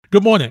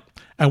Good morning,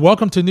 and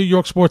welcome to New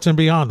York Sports and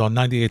Beyond on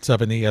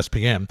 98.7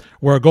 ESPN,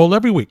 where our goal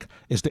every week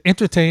is to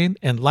entertain,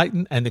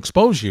 enlighten, and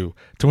expose you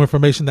to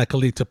information that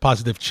can lead to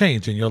positive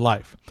change in your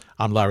life.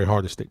 I'm Larry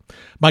Hardesty.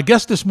 My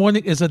guest this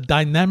morning is a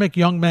dynamic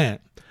young man.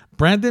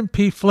 Brandon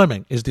P.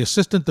 Fleming is the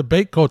assistant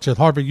debate coach at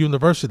Harvard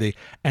University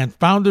and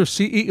founder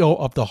CEO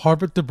of the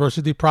Harvard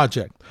Diversity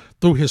Project.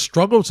 Through his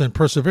struggles and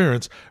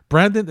perseverance,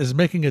 Brandon is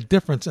making a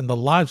difference in the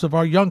lives of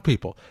our young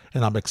people,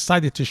 and I'm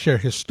excited to share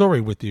his story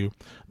with you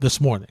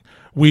this morning.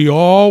 We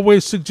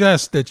always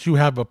suggest that you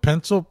have a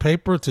pencil,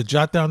 paper to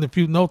jot down a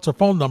few notes or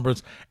phone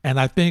numbers, and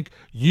I think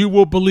you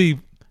will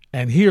believe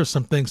and hear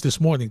some things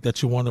this morning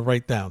that you want to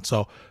write down.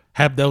 So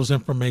have those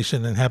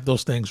information and have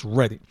those things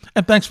ready.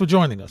 And thanks for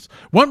joining us.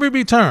 When we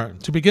return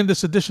to begin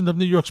this edition of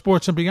New York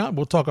Sports and Beyond,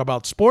 we'll talk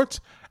about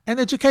sports and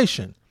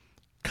education,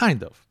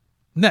 kind of.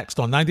 Next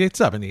on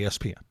 98.7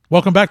 ESPN.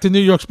 Welcome back to New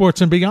York Sports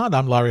and Beyond.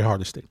 I'm Larry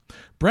Hardesty.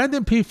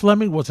 Brandon P.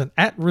 Fleming was an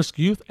at-risk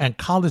youth and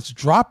college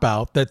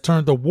dropout that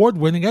turned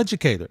award-winning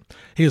educator.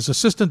 He is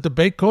assistant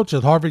debate coach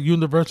at Harvard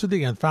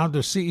University and founder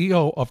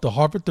CEO of the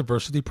Harvard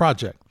Diversity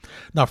Project.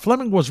 Now,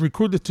 Fleming was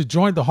recruited to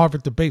join the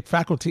Harvard debate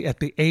faculty at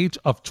the age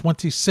of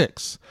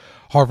 26.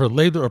 Harvard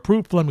later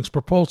approved Fleming's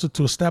proposal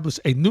to establish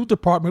a new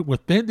department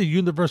within the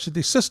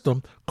university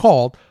system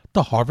called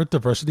the Harvard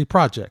Diversity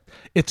Project.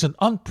 It's an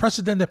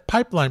unprecedented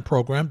pipeline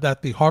program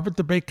that the Harvard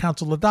Debate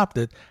Council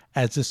adopted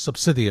as its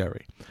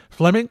subsidiary.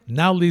 Fleming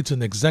now leads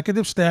an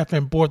executive staff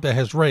and board that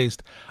has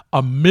raised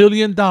 $1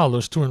 million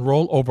to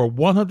enroll over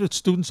 100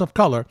 students of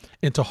color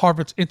into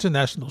Harvard's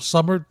International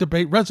Summer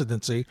Debate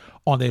Residency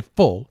on a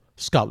full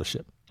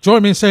scholarship.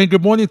 Join me in saying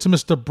good morning to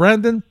Mr.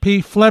 Brandon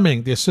P.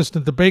 Fleming, the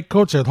assistant debate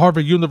coach at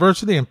Harvard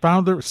University and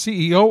founder,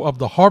 CEO of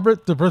the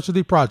Harvard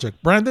Diversity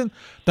Project. Brandon,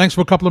 thanks for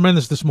a couple of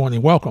minutes this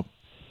morning. Welcome.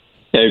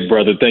 Hey,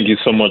 brother. Thank you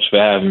so much for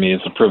having me.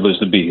 It's a privilege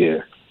to be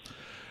here.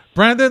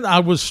 Brandon, I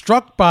was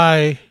struck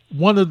by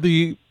one of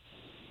the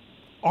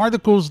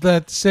articles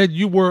that said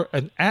you were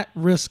an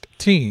at-risk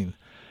teen.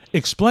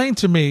 Explain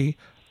to me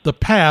the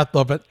path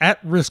of an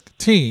at-risk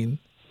teen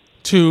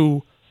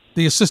to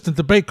the assistant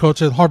debate coach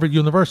at Harvard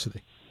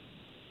University.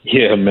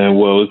 Yeah, man.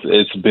 Well,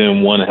 it's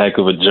been one heck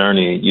of a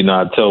journey. You know,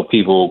 I tell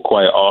people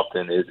quite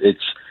often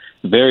it's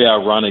very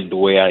ironic the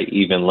way I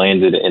even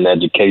landed in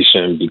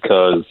education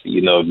because,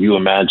 you know, if you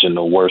imagine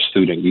the worst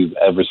student you've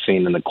ever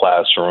seen in the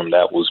classroom,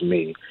 that was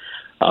me.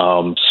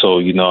 So,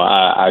 you know,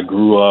 I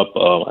grew up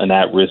an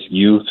at-risk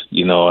youth.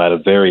 You know, at a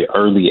very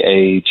early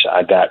age,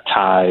 I got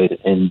tied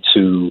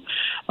into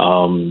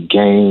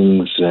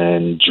gangs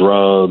and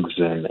drugs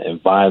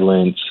and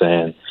violence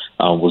and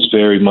was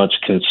very much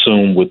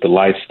consumed with the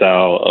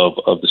lifestyle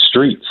of the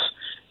streets.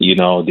 You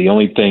know, the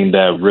only thing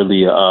that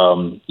really,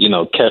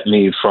 kept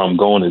me from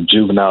going to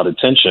juvenile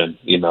detention,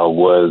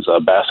 was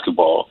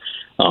basketball,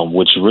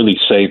 which really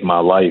saved my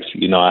life.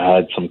 You know, I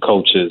had some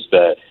coaches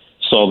that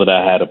saw that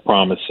I had a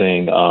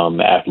promising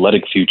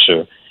athletic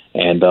future,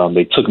 and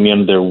they took me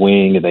under their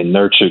wing and they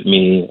nurtured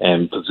me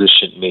and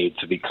positioned me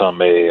to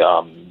become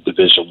a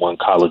Division I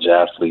college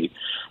athlete.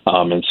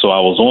 And so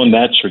I was on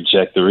that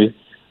trajectory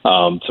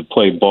to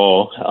play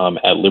ball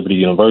at Liberty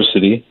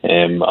University.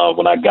 And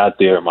when I got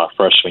there my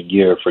freshman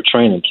year for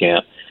training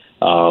camp,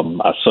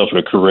 I suffered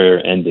a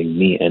career-ending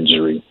knee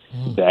injury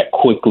that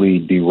quickly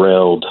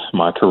derailed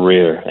my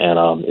career,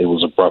 and it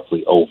was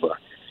abruptly over.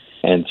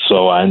 And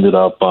so I ended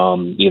up, I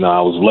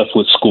was left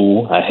with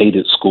school. I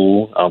hated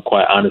school.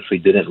 Quite honestly,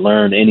 didn't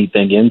learn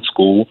anything in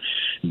school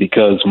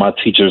because my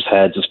teachers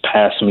had just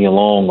passed me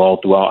along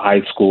all throughout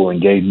high school and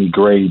gave me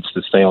grades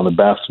to stay on the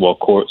basketball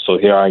court. So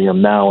here I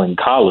am now in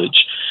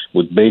college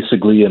with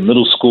basically a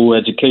middle school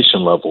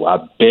education level. I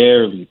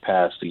barely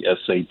passed the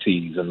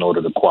SATs in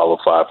order to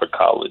qualify for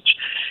college.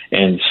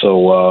 And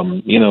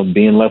so,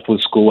 being left with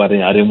school, I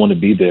didn't want to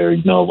be there.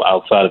 You know,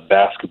 outside of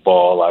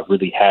basketball, I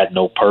really had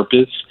no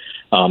purpose.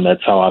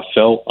 That's how I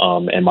felt.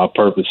 And my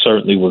purpose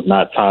certainly was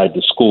not tied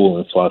to school.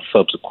 And so I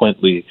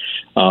subsequently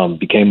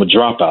became a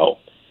dropout.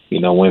 You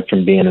know, went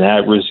from being an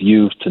at-risk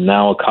youth to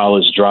now a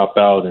college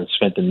dropout and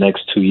spent the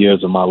next 2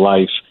 years of my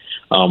life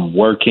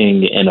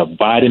working in a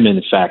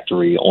vitamin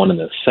factory on an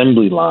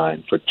assembly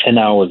line for 10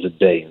 hours a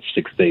day and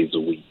 6 days a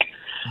week.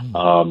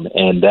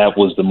 And that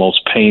was the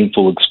most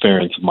painful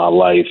experience of my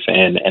life.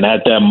 And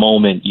at that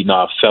moment,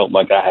 I felt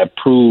like I had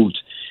proved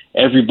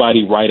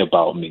everybody right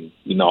about me.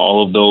 You know,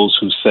 all of those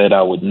who said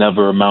I would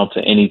never amount to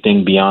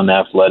anything beyond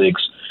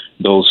athletics,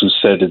 those who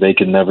said that they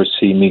could never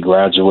see me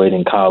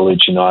graduating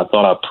college, I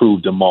thought I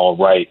proved them all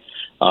right.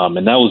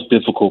 And that was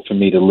difficult for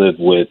me to live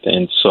with.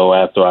 And so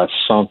after I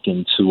sunk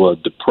into a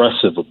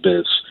depressive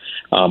abyss,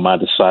 I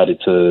decided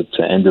to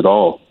end it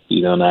all,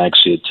 and I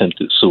actually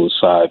attempted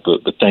suicide,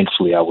 but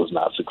thankfully I was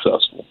not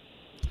successful.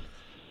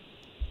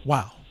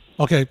 Wow.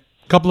 Okay.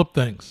 Couple of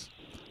things.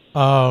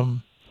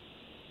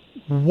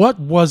 What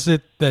was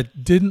it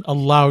that didn't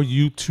allow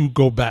you to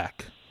go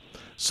back?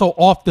 So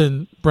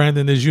often,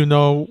 Brandon, as you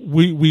know,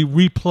 we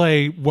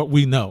replay what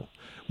we know.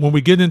 When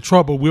we get in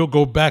trouble, we'll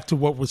go back to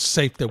what was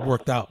safe that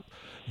worked out.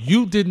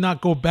 You did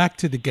not go back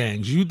to the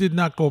gangs. You did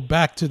not go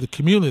back to the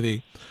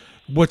community.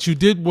 what you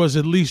did was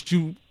at least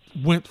you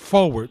went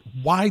forward.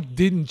 Why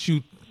didn't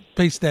you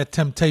face that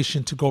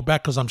temptation to go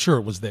back? Because I'm sure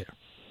it was there.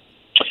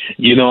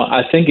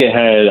 I think it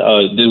had,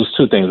 there was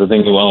two things. I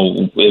think, it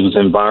was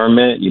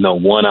environment.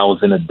 One, I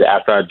was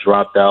after I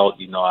dropped out,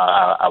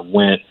 I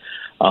went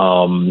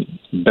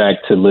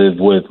back to live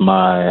with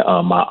my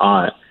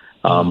aunt,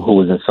 who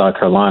was in South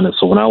Carolina.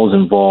 So when I was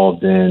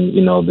involved in,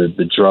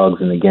 the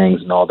drugs and the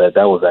gangs and all that,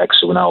 that was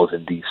actually when I was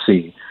in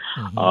D.C.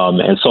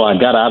 And so I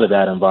got out of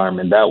that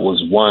environment. That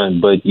was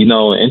one. But,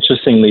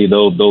 interestingly,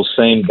 though, those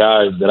same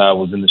guys that I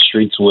was in the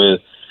streets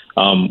with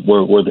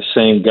were the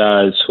same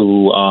guys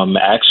who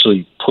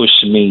actually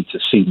pushed me to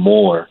see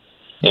more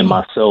in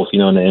myself,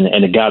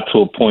 and it got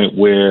to a point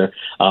where,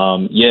 so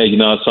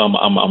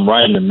I'm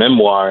writing a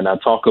memoir, and I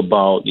talk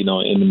about, in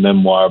the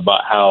memoir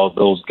about how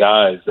those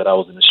guys that I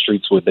was in the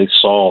streets with, they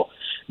saw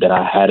that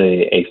I had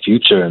a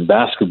future in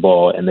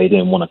basketball, and they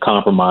didn't want to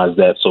compromise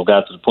that. So it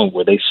got to the point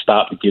where they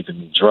stopped giving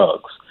me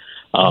drugs,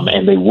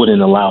 and they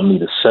wouldn't allow me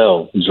to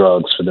sell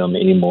drugs for them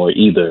anymore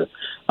either.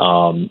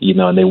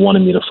 And they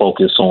wanted me to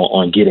focus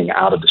on getting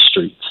out of the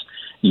streets.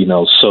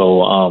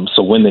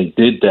 So when they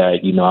did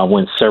that, I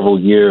went several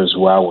years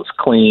where I was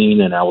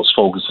clean and I was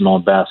focusing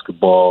on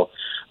basketball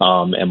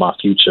and my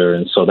future.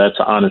 And so that's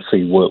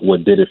honestly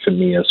what did it for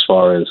me as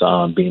far as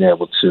being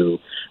able to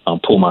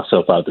pull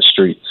myself out of the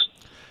streets.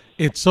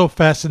 It's so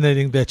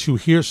fascinating that you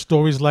hear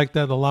stories like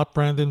that a lot,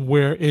 Brandon,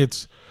 where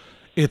it's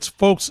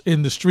folks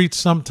in the streets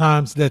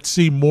sometimes that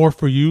see more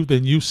for you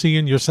than you see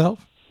in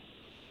yourself.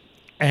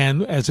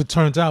 And as it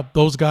turns out,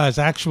 those guys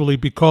actually,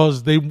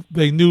 because they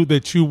knew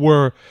that you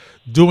were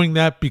doing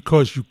that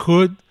because you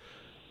could,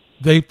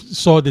 they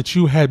saw that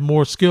you had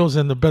more skills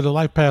and a better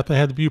life path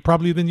ahead of you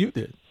probably than you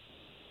did.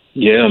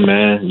 Yeah,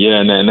 man. Yeah,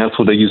 and that's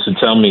what they used to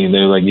tell me.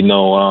 They're like,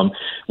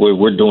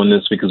 we're doing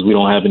this because we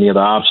don't have any other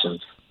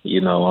options. But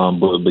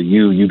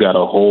you got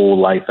a whole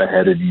life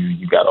ahead of you.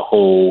 You got a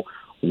whole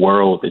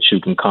world that you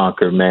can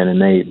conquer, man.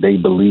 And they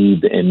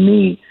believed in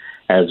me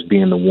as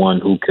being the one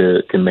who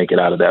can make it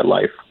out of that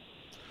life.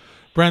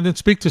 Brandon,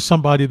 speak to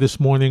somebody this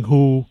morning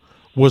who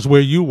was where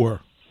you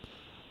were,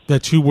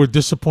 that you were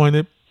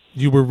disappointed,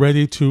 you were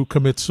ready to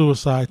commit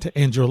suicide to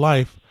end your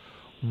life.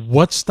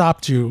 What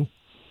stopped you?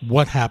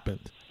 What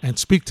happened? And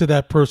speak to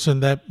that person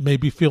that may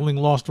be feeling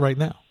lost right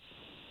now.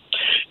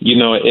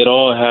 It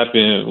all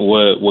happened.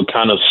 What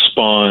kind of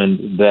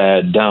spawned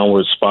that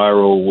downward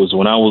spiral was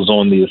when I was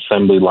on the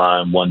assembly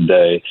line one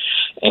day,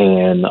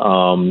 and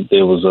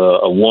there was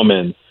a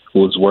woman who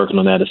was working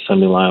on that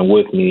assembly line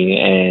with me,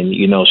 and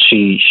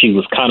she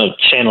was kind of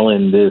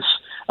channeling this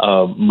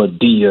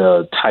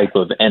Medea type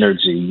of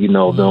energy,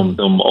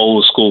 them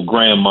old school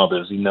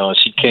grandmothers.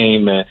 She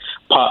came and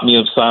popped me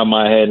upside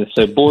my head and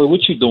said, "Boy,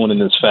 what you doing in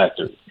this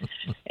factory?"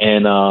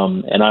 And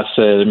I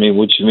said, "I mean,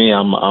 what you mean?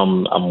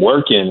 I'm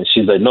working." And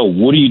she's like, "No,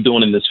 what are you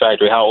doing in this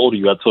factory? How old are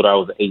you?" I told her I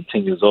was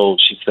 18 years old.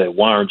 She said,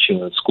 "Why aren't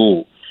you in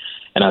school?"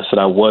 And I said,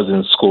 "I was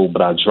in school,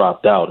 but I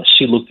dropped out." And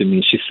she looked at me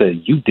and she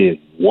said, "You did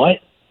what?"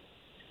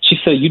 She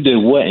said, "You did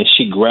what?" And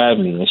she grabbed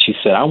me and she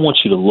said, "I want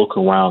you to look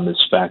around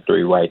this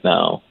factory right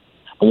now.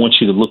 I want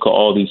you to look at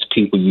all these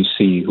people you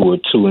see who are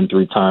 2 and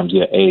 3 times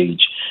your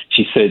age."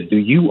 She said, "Do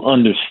you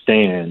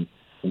understand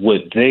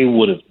what they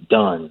would have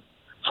done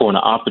for an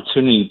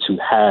opportunity to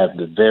have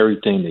the very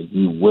thing that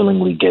you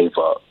willingly gave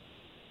up?"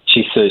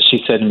 She said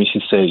to me,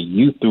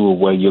 "You threw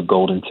away your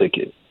golden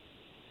ticket."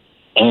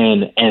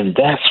 And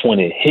that's when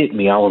it hit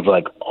me. I was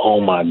like, oh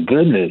my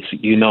goodness,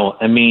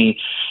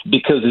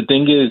 because the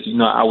thing is,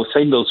 I would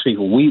say to those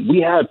people,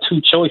 we have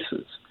two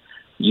choices.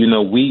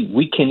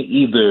 We can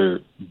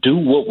either do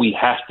what we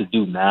have to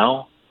do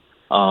now,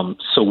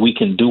 so we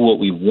can do what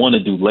we want to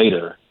do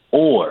later,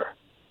 or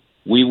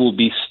we will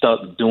be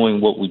stuck doing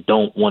what we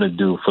don't want to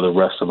do for the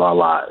rest of our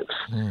lives.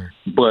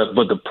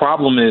 But the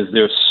problem is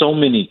there's so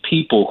many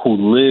people who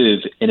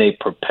live in a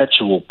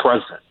perpetual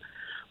present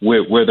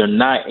where they're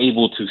not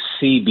able to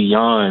see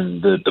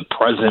beyond the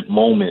present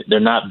moment. They're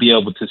not be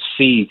able to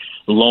see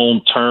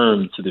long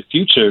term to the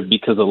future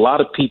because a lot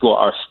of people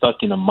are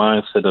stuck in a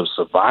mindset of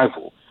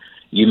survival.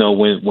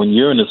 When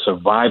you're in a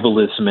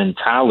survivalist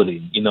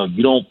mentality,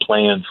 you don't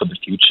plan for the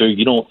future.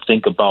 You don't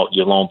think about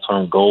your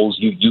long-term goals.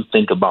 You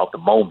think about the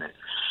moment,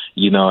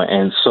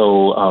 and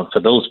so for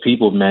those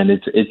people, man,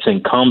 it's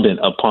incumbent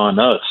upon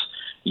us,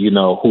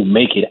 who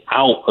make it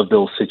out of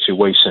those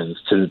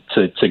situations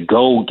to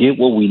go get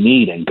what we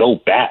need and go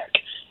back.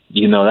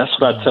 That's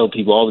what I tell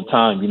people all the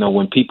time.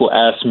 When people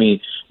ask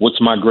me, what's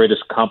my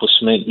greatest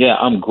accomplishment? Yeah,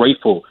 I'm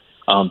grateful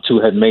to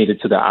have made it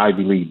to the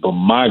Ivy League. But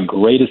my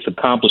greatest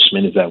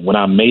accomplishment is that when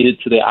I made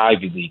it to the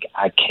Ivy League,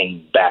 I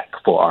came back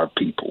for our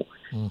people.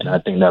 And I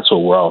think that's what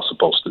we're all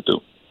supposed to do.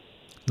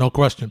 No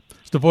question.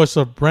 It's the voice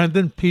of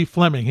Brandon P.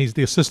 Fleming. He's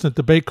the assistant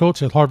debate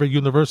coach at Harvard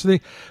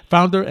University,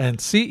 founder and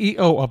CEO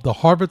of the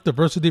Harvard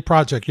Diversity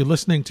Project. You're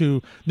listening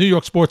to New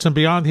York Sports and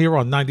Beyond here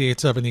on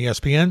 98.7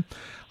 ESPN.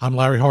 I'm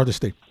Larry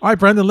Hardesty. All right,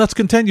 Brandon, let's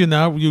continue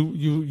now.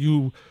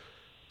 You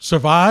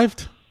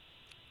survived.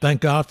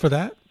 Thank God for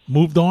that.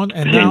 Moved on.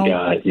 And now, Thank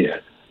God,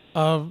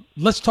 yeah.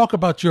 Let's talk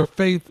about your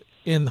faith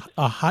in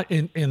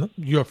in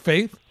your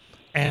faith,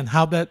 and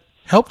how that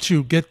helped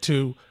you get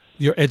to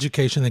your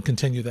education and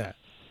continue that.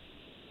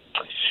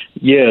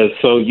 Yeah,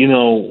 so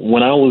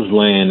when I was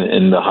laying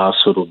in the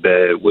hospital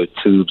bed with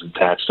tubes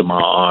attached to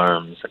my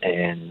arms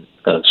and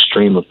a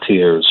stream of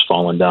tears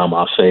falling down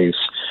my face,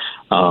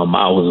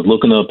 I was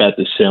looking up at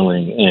the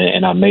ceiling,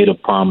 and I made a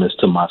promise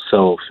to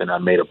myself, and I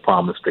made a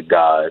promise to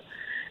God.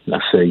 And I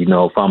said,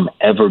 if I'm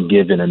ever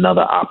given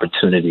another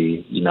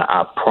opportunity,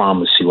 I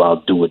promise you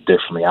I'll do it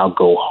differently. I'll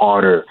go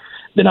harder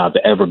than I've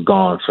ever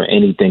gone for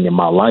anything in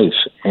my life.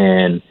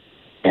 And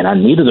I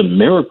needed a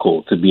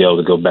miracle to be able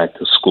to go back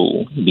to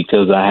school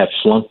because I had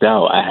flunked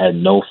out. I had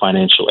no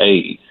financial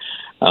aid.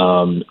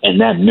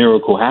 And that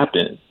miracle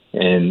happened.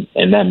 And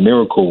that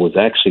miracle was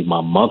actually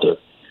my mother.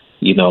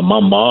 My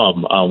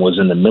mom was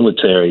in the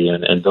military,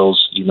 and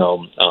those,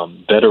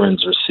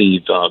 veterans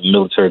receive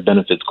military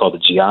benefits called the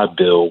GI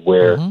Bill,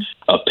 where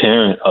a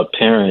parent,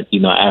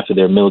 after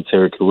their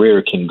military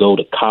career can go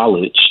to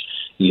college,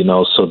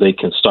 so they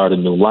can start a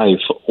new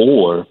life,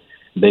 or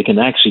they can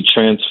actually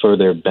transfer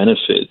their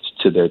benefits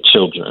to their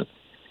children.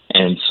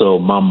 And so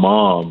my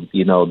mom,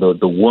 the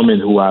woman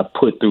who I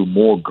put through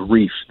more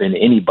grief than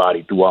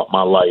anybody throughout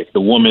my life,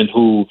 the woman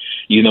who,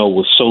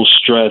 was so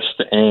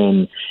stressed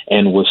and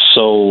was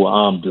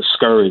so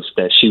discouraged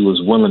that she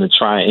was willing to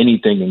try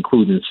anything,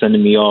 including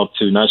sending me off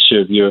to, not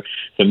sure if you're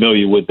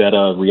familiar with that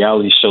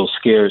reality show,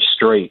 Scared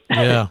Straight.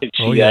 Yeah.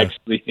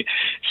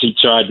 She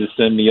tried to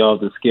send me off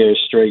to Scared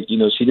Straight.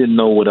 She didn't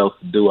know what else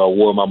to do. I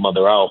wore my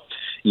mother out.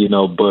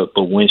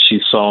 But when she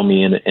saw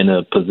me in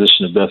a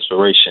position of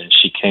desperation,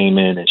 she came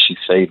in and she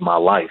saved my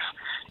life,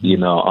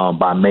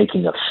 by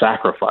making a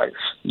sacrifice,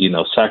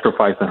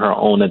 sacrificing her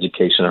own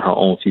education and her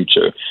own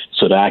future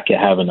so that I could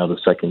have another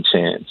second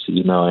chance,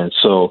 And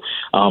so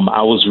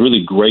I was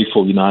really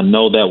grateful. I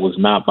know that was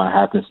not by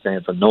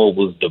happenstance. I know it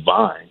was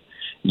divine.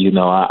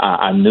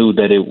 I knew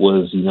that it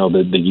was,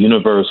 the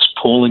universe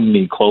pulling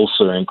me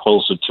closer and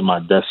closer to my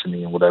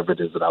destiny and whatever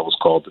it is that I was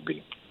called to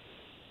be.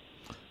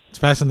 It's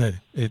fascinating.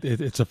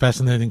 It's a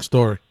fascinating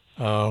story.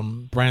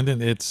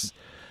 Brandon,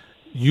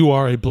 you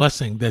are a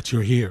blessing that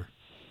you're here.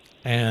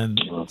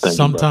 And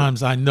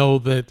sometimes I know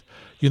that,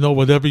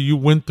 whatever you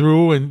went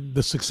through and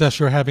the success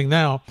you're having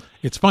now,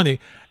 it's funny.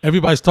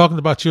 Everybody's talking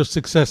about your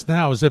success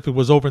now as if it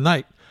was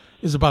overnight.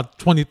 It's about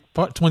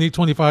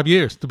 25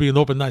 years to be an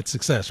overnight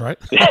success, right?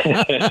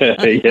 Yeah.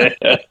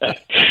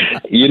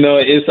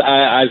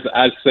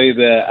 I say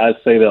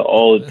that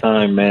all the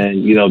time,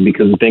 man,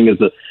 because the thing is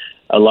that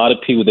a lot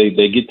of people, they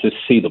get to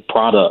see the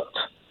product,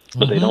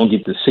 but they don't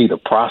get to see the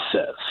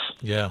process.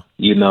 Yeah.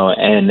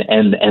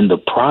 And the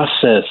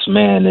process,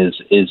 man,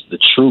 is the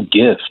true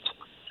gift.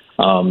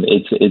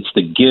 It's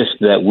the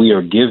gift that we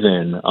are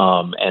given,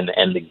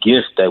 and the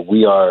gift that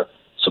we are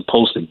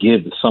supposed to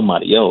give to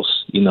somebody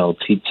else,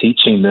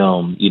 teaching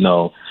them,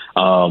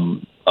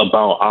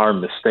 about our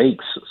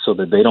mistakes so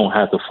that they don't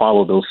have to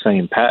follow those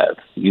same paths,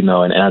 and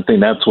I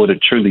think that's what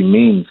it truly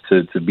means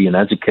to be an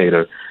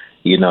educator.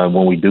 And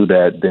when we do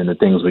that, then the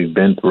things we've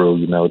been through,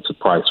 it's a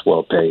price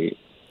well paid.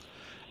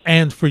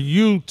 And for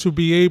you to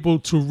be able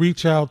to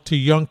reach out to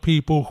young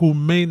people who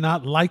may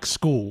not like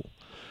school,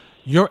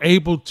 you're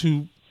able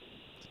to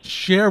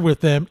share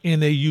with them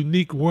in a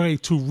unique way,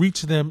 to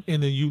reach them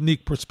in a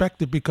unique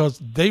perspective, because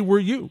they were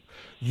you.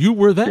 You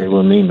were them. They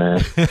were me,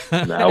 man.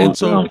 and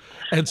so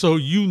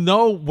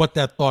what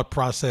that thought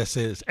process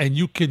is, and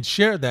you can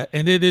share that.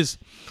 And it is,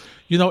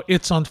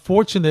 it's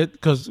unfortunate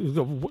because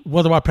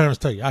what do our parents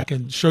tell you? I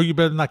can show you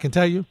better than I can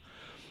tell you.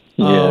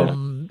 Yeah.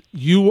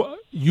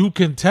 You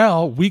can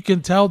tell, we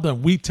can tell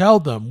them, we tell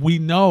them, we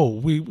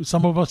know,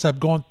 some of us have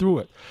gone through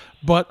it.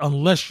 But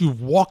unless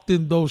you've walked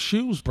in those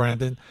shoes,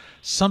 Brandon,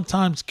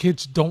 sometimes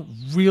kids don't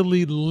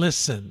really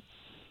listen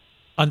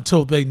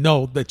until they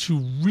know that you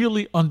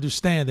really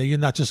understand that you're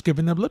not just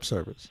giving them lip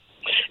service.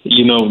 The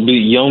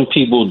young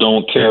people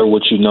don't care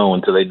what you know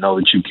until they know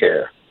that you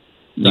care.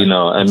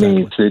 Right.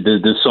 Exactly.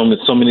 There's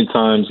so many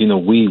times,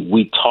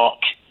 we talk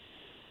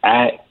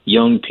at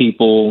young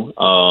people.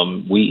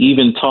 We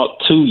even talk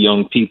to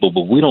young people,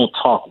 but we don't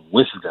talk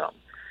with them.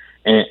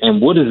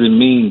 And what does it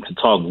mean to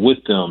talk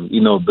with them?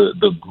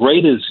 The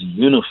greatest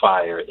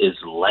unifier is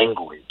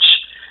language.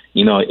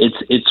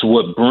 It's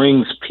what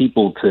brings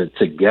people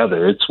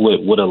together. It's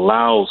what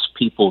allows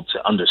people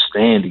to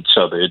understand each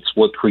other. It's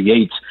what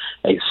creates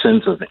a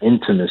sense of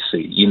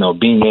intimacy,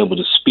 being able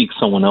to speak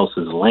someone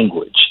else's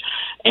language.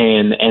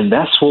 And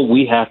that's what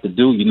we have to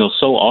do.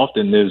 So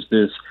often there's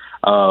this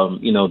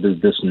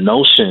this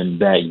notion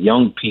that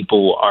young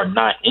people are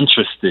not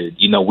interested.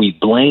 We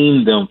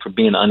blame them for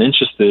being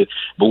uninterested.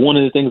 But one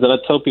of the things that I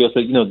tell people, I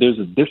say, there's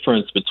a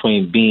difference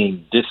between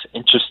being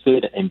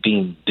disinterested and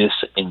being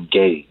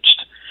disengaged.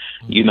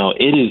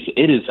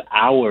 It is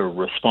our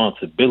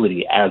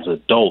responsibility as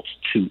adults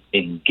to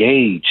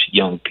engage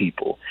young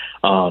people,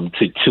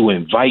 to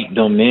invite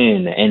them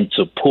in and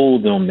to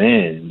pull them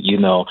in.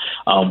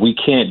 We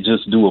can't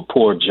just do a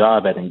poor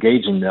job at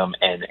engaging them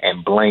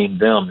and blame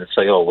them and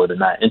say, oh, well, they're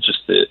not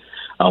interested.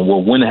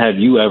 Well, when have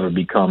you ever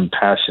become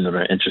passionate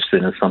or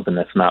interested in something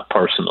that's not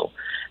personal?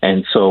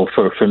 And so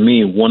for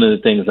me, one of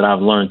the things that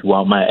I've learned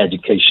throughout my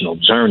educational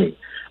journey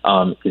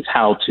is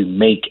how to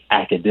make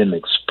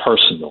academics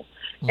personal.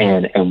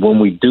 And when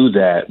we do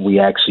that, we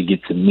actually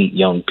get to meet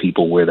young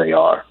people where they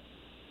are.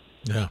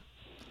 Yeah.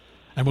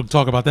 And we'll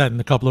talk about that in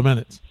a couple of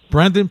minutes.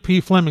 Brandon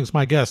P. Fleming is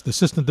my guest,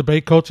 assistant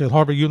debate coach at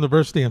Harvard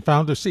University and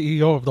founder,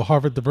 CEO of the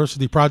Harvard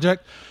Diversity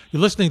Project.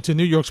 You're listening to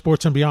New York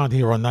Sports and Beyond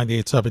here on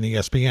 98.7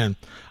 ESPN.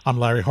 I'm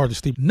Larry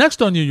Hardesty.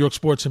 Next on New York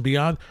Sports and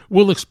Beyond,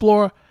 we'll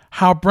explore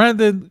how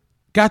Brandon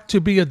got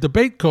to be a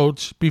debate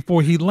coach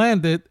before he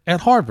landed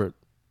at Harvard.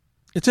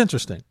 It's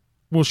interesting.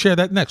 We'll share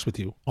that next with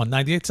you on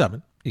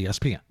 98.7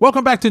 ESPN.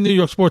 Welcome back to New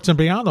York Sports and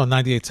Beyond on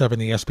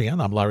 98.7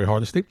 ESPN. I'm Larry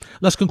Hardesty.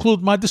 Let's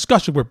conclude my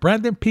discussion with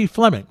Brandon P.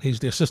 Fleming. He's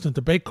the assistant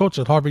debate coach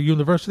at Harvard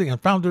University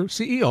and founder,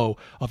 CEO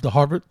of the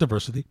Harvard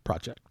Diversity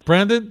Project.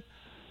 Brandon,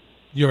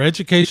 your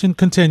education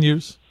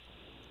continues.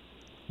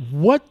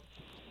 What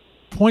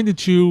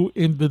pointed you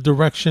in the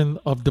direction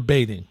of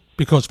debating?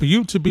 Because for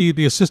you to be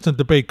the assistant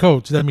debate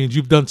coach, that means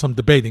you've done some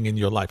debating in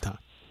your lifetime.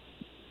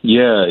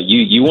 Yeah,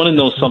 you want to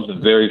know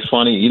something very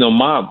funny? You know,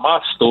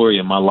 my story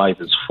in my life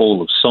is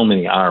full of so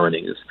many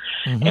ironies,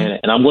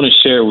 and I'm going to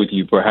share with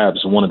you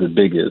perhaps one of the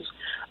biggest.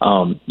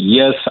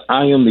 Yes,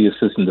 I am the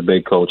assistant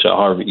debate coach at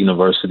Harvard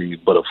University,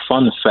 but a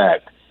fun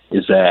fact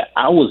is that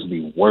I was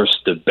the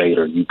worst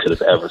debater you could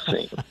have ever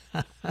seen.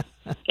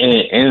 And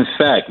in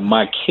fact,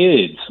 my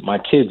kids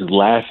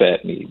laugh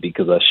at me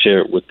because I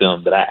shared with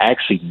them that I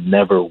actually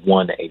never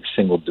won a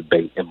single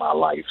debate in my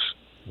life.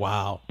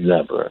 Wow.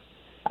 Never.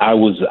 I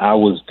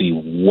was the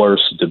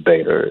worst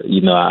debater,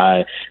 you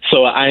know.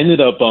 So I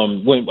ended up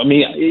when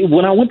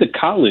I went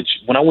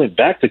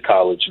back to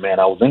college, man,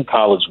 I was in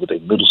college with a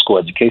middle school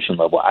education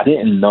level. I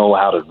didn't know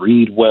how to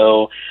read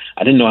well.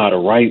 I didn't know how to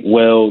write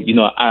well. You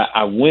know,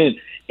 I went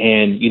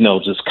and, you know,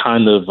 just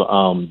kind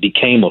of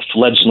became a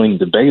fledgling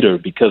debater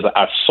because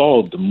I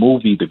saw the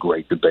movie The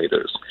Great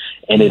Debaters,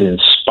 and it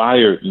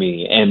inspired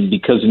me. And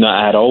because, you know,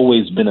 I had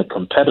always been a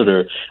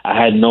competitor,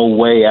 I had no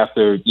way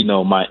after, you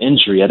know, my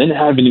injury, I didn't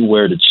have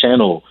anywhere to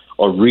channel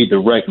or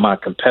redirect my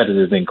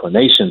competitive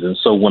inclinations. And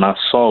so when I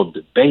saw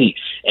debate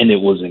and it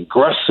was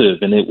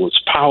aggressive and it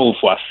was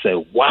powerful, I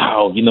said,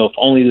 wow, you know, if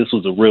only this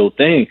was a real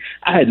thing.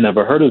 I had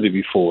never heard of it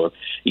before,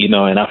 you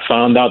know, and I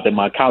found out that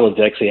my college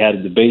actually had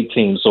a debate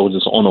team. So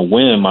just on a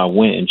whim, I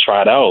went and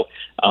tried out.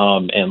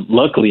 And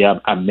luckily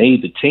I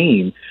made the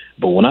team.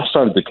 But when I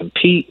started to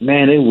compete,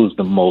 man, it was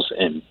the most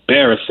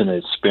embarrassing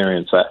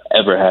experience I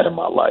ever had in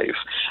my life.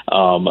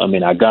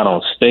 I got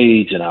on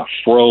stage and I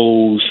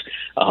froze.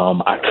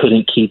 I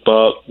couldn't keep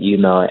up, you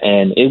know,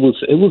 and it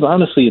was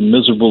honestly a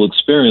miserable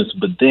experience.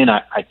 But then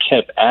I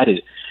kept at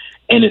it,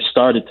 and it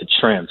started to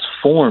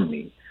transform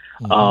me.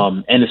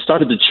 And it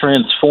started to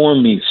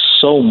transform me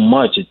so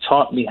much. It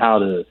taught me how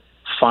to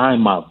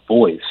find my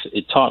voice.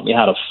 It taught me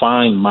how to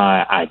find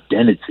my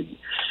identity.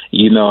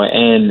 You know,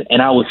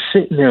 and I was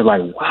sitting there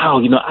like, wow,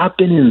 you know, I've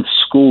been in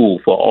school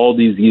for all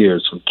these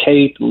years from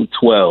K through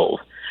 12.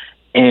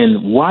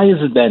 And why is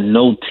it that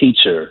no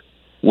teacher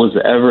was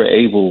ever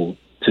able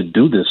to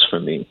do this for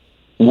me?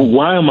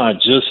 Why am I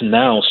just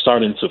now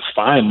starting to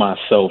find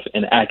myself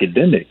in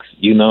academics,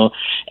 you know?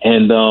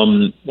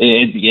 And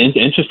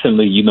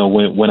interestingly, you know,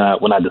 when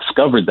I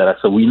discovered that, I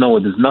said, well, you know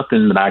what, there's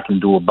nothing that I can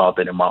do about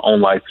that in my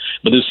own life,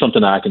 but there's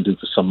something that I can do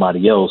for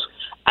somebody else.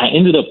 I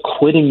ended up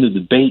quitting the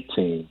debate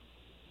team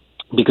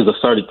because I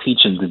started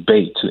teaching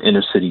debate to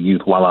inner city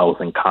youth while I was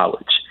in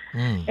college.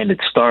 And it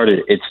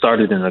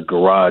started in a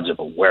garage of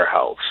a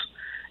warehouse,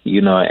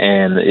 you know,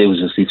 and it was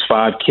just these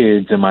 5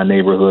 kids in my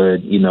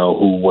neighborhood, you know,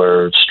 who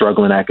were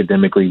struggling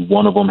academically.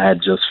 One of them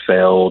had just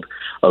failed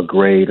a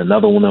grade.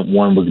 Another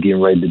one was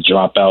getting ready to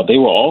drop out. They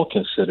were all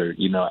considered,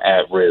 you know,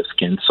 at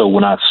risk. And so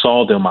when I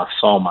saw them, I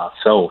saw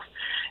myself.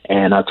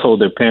 And I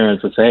told their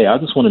parents, I said, hey, I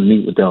just want to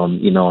meet with them,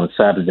 you know, on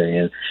Saturday.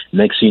 And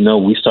next thing you know,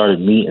 we started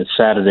meeting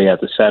Saturday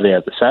after Saturday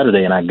after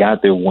Saturday. And I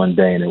got there one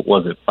day and it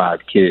wasn't 5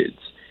 kids.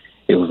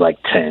 It was like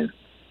 10.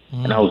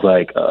 And I was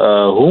like,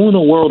 who in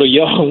the world are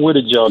y'all and where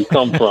did y'all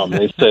come from?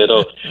 And they said,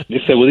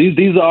 well,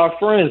 these are our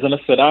friends. And I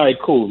said, all right,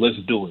 cool, let's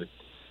do it.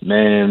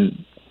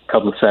 Man, a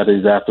couple of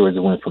Saturdays afterwards, it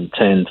went from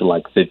 10 to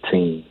like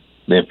 15.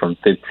 Then from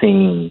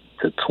 15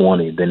 to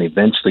 20. Then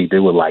eventually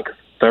there were like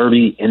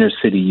 30 inner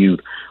city youth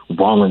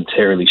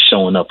voluntarily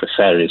showing up for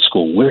Saturday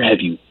school. Where have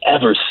you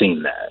ever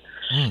seen that?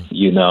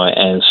 You know,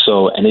 and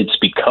it's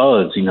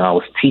because, you know, I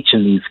was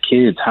teaching these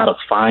kids how to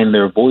find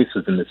their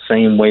voices in the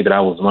same way that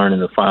I was learning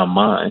to find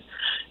mine,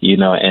 you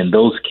know, and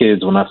those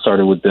kids, when I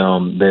started with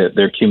them,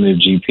 their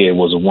cumulative GPA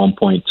was a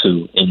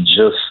 1.2. In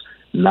just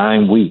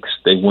 9 weeks,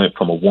 they went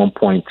from a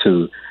 1.2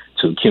 to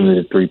a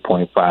cumulative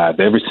 3.5.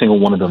 Every single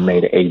one of them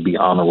made an AB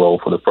honor roll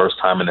for the first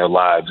time in their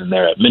lives, and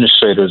their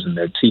administrators and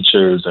their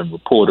teachers and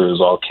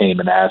reporters all came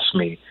and asked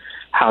me,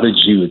 how did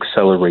you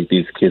accelerate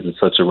these kids at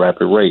such a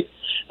rapid rate?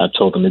 I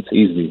told them it's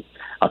easy.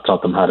 I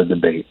taught them how to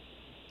debate.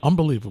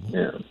 Unbelievable.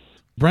 Yeah.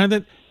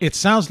 Brandon, it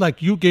sounds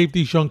like you gave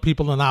these young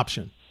people an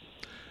option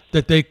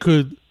that they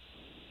could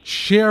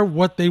share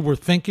what they were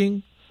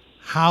thinking,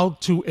 how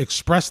to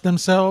express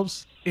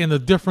themselves, in a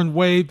different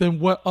way than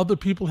what other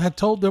people had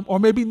told them, or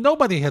maybe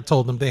nobody had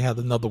told them they had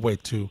another way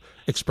to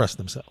express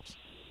themselves.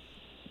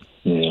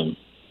 Yeah.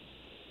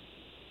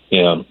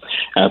 Yeah,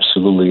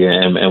 absolutely.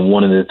 And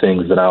one of the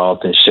things that I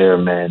often share,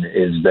 man,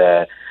 is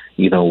that,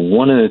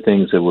 one of the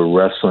things that we're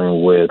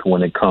wrestling with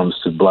when it comes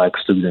to Black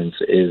students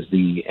is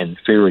the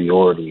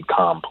inferiority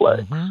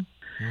complex.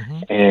 Mm-hmm.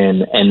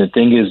 Mm-hmm. And the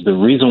thing is, the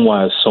reason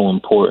why it's so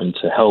important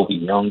to help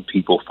young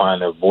people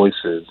find their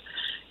voices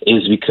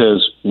is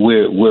because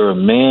where a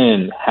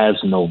man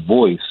has no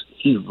voice,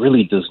 he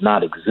really does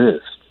not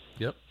exist.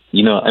 Yep.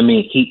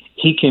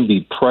 He can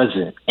be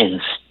present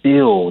and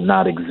still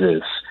not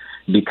exist,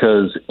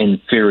 because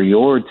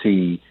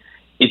inferiority,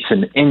 it's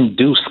an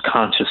induced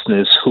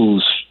consciousness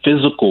whose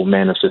physical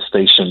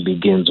manifestation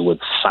begins with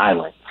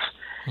silence.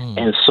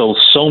 And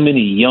so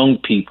many young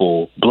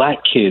people,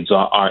 Black kids,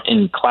 are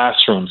in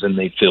classrooms and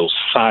they feel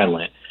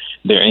silent.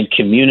 They're in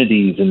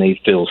communities and they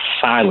feel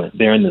silent.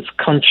 They're in this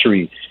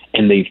country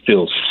and they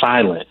feel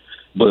silent.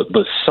 But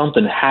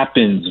something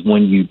happens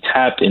when you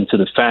tap into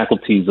the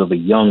faculties of a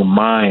young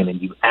mind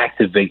and you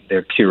activate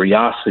their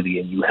curiosity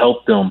and you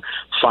help them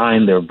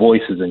find their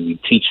voices and you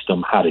teach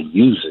them how to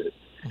use it.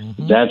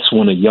 Mm-hmm. That's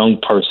when a young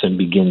person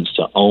begins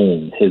to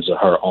own his or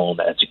her own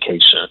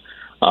education.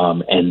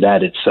 And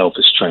that itself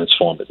is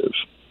transformative.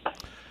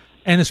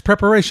 And it's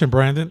preparation,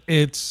 Brandon.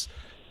 It's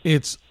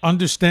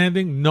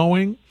understanding,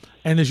 knowing.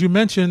 And as you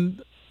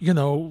mentioned,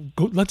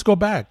 let's go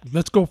back.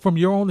 Let's go from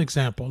your own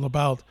example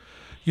about,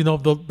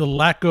 the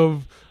lack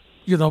of,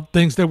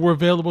 things that were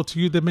available to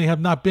you that may have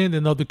not been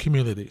in other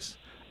communities.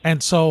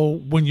 And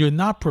so when you're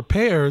not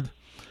prepared,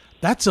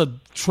 that's a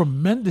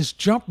tremendous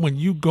jump when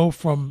you go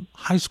from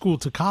high school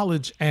to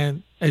college.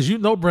 And as you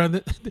know,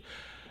 Brandon,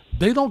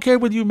 they don't care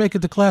whether you make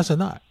it to class or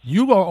not.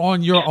 You are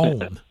on your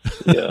own.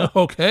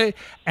 Okay?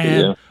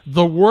 And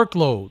the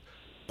workload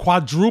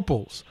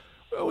quadruples.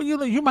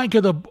 You might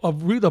get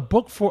read a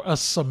book for a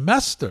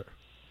semester.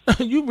 I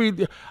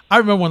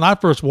remember when I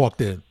first walked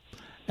in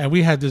and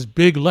we had this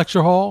big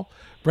lecture hall.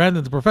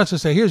 Brandon, the professor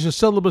said, here's your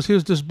syllabus,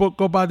 here's this book,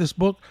 go buy this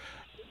book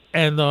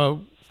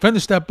and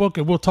finish that book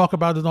and we'll talk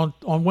about it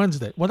on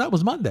Wednesday. Well, that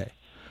was Monday.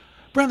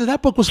 Brandon,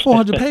 that book was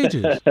 400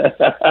 pages.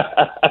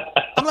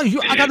 I'm like,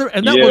 I got to,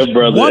 and that was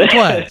brother.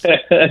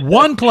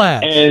 One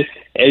class. And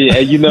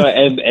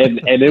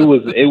it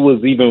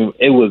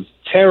was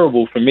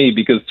terrible for me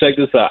because check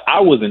this out.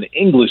 I was an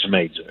English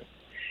major.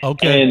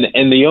 Okay.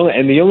 And the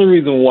only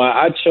reason why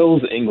I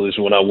chose English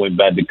when I went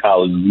back to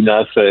college,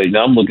 I said,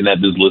 I'm looking at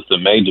this list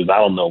of majors. I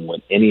don't know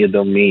what any of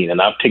them mean. And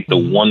I picked the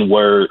one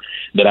word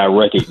that I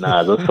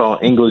recognized. I saw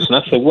English and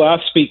I said, well, I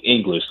speak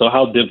English. So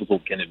how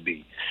difficult can it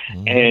be?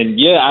 And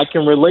I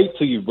can relate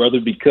to you,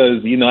 brother,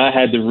 because, I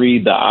had to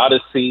read the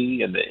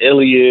Odyssey and the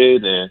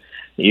Iliad and,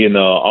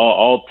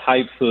 all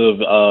types of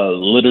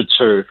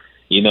literature,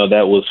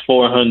 that was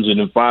 400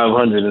 and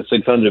 500 and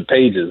 600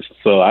 pages.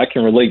 So I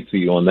can relate to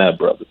you on that,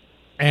 brother.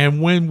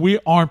 And when we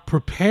aren't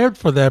prepared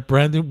for that,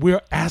 Brandon,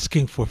 we're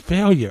asking for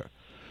failure.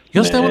 You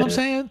understand what I'm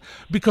saying?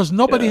 Because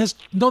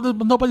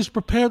nobody's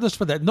prepared us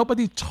for that.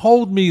 Nobody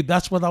told me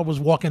that's what I was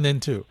walking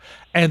into.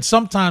 And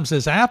sometimes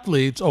as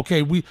athletes,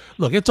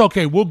 it's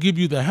okay, we'll give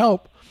you the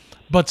help,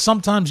 but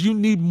sometimes you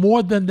need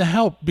more than the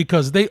help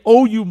because they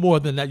owe you more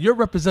than that. You're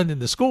representing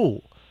the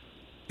school.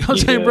 You know what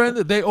I'm saying,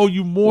 Brandon? They owe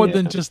you more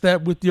than just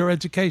that with your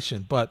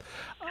education. But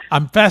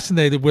I'm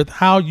fascinated with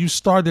how you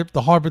started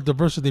the Harvard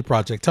Diversity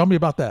Project. Tell me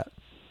about that.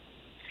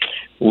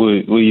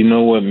 Well, you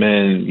know what,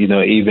 man,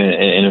 even,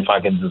 and if I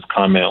can just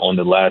comment on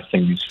the last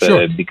thing you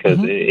said, because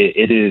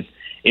it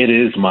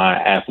is my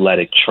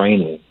athletic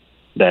training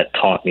that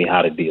taught me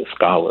how to be a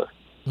scholar.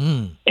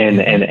 And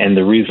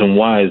the reason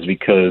why is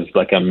because,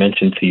 like I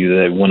mentioned to you,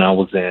 that when I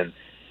was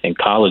in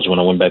college, when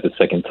I went back the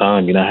second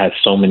time, I had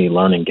so many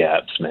learning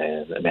gaps,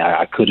 man. I mean,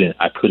 I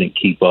couldn't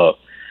keep up.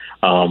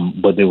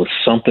 But there was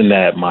something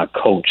that my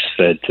coach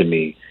said to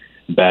me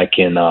back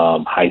in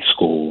high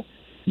school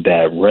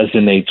that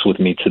resonates with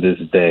me to this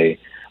day.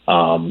 I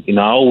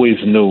always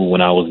knew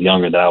when I was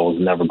younger that I was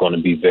never going to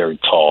be very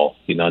tall.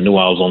 I knew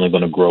I was only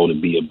going to grow to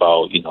be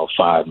about,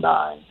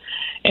 5'9".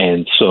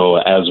 And so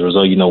as a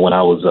result, when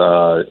I was,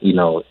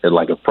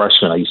 like a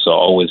freshman, I used to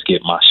always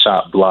get my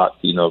shot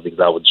blocked, because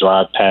I would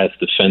drive past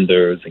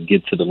defenders and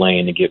get to the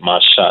lane and get my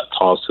shot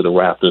tossed to the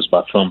rafters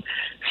by some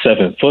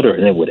 7-footer,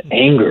 and it would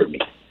anger me.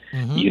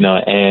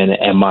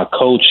 And my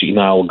coach,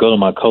 I would go to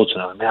my coach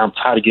and I'm like, man, I'm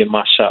tired of getting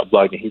my shot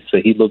blocked. And he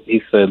said,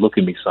 look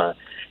at me, son.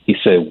 He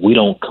said, we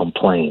don't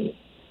complain,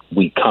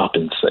 we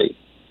compensate.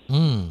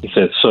 He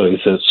said,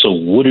 so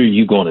what are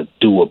you going to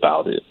do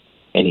about it?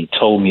 And he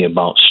told me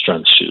about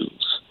strength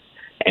shoes.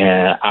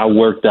 And I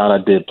worked out, I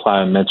did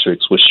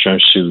plyometrics with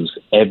strength shoes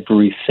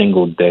every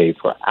single day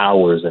for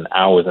hours and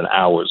hours and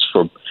hours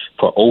for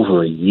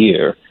over a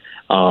year.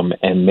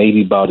 And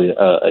maybe about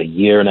a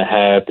year and a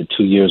half to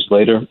 2 years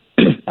later,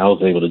 I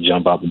was able to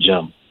jump out the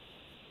gym.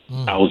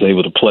 I was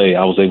able to play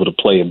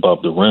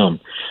above the rim.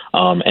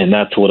 And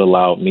that's what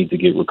allowed me to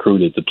get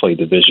recruited to play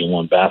Division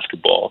I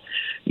basketball,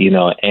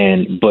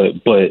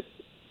 but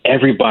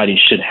everybody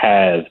should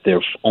have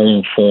their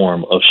own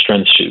form of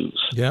strength shoes.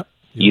 Yeah.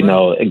 You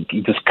know,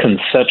 just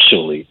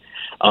conceptually.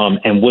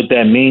 And what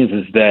that means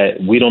is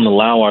that we don't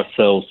allow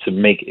ourselves to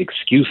make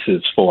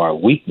excuses for our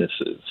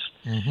weaknesses,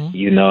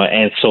 you know.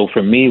 And so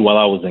for me, while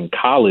I was in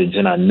college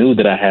and I knew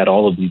that I had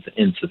all of these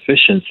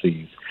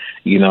insufficiencies,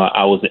 you know,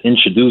 I was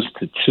introduced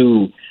to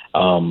two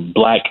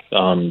black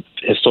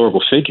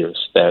historical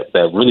figures that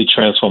really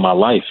transformed my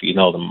life, you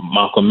know, the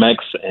Malcolm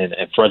X and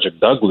Frederick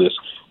Douglass,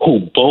 who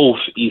both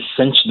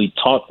essentially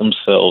taught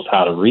themselves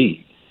how to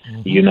read.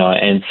 You know,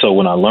 and so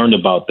when I learned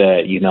about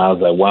that, you know, I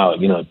was like, wow,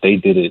 you know, if they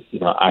did it, you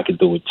know, I could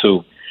do it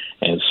too.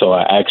 And so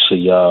I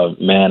actually,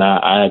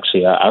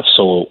 I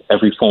sold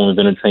every form of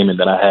entertainment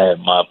that I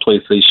had, my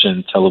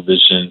PlayStation,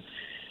 television,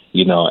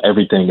 you know,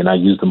 everything. And I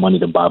used the money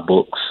to buy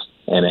books.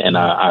 And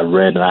I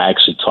read, and I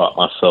actually taught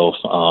myself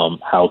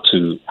how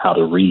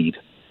to read,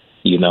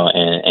 you know,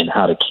 and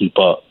how to keep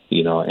up,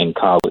 you know, in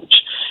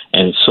college.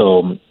 And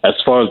so as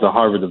far as the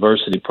Harvard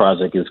Diversity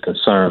Project is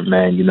concerned,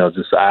 man, you know,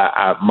 just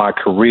my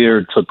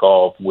career took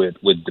off with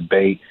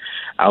debate.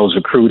 I was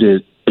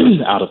recruited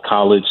out of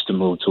college to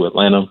move to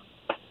Atlanta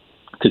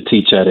to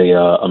teach at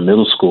a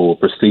middle school, a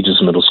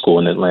prestigious middle school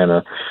in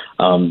Atlanta.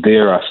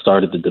 There I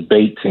started the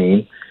debate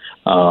team.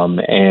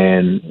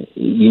 And,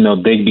 you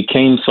know, they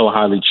became so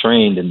highly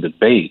trained in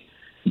debate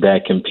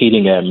that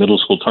competing at middle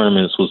school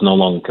tournaments was no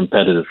longer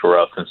competitive for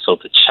us. And so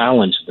to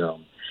challenge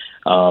them,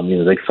 you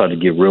know, they started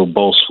to get real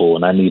boastful,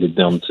 and I needed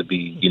them to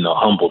be, you know,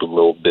 humbled a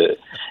little bit.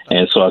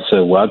 And so I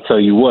said, well, I'll tell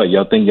you what,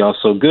 y'all think y'all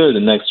so good.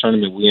 The next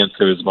tournament we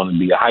enter is going to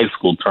be a high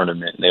school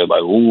tournament. And they were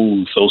like,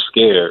 ooh, so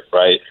scared,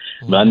 right?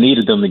 But I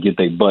needed them to get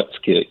their butts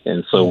kicked.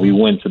 And so we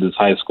went to this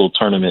high school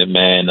tournament,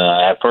 man.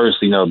 At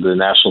first, you know, the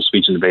National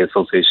Speech and Debate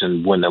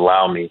Association wouldn't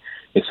allow me.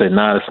 They said,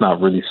 nah, it's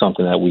not really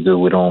something that we do.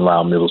 We don't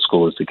allow middle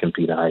schoolers to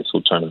compete in high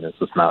school tournaments.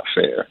 It's not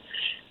fair.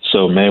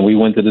 So, man, we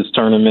went to this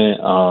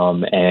tournament,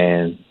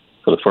 and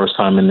for the first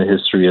time in the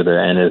history of the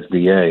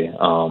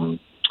NSDA,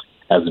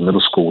 as a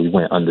middle school, we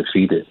went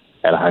undefeated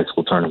at a high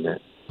school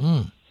tournament.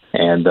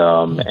 And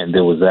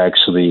there was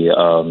actually,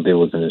 there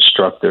was an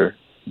instructor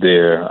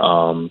there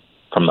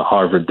from the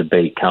Harvard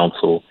Debate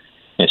Council,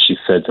 and she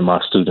said to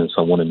my students,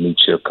 I want to meet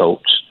your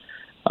coach.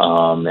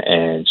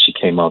 And she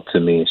came up to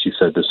me and she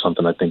said, there's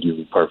something I think you'd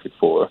be perfect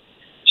for.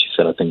 She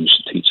said, I think you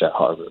should teach at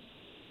Harvard.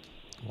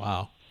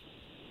 Wow.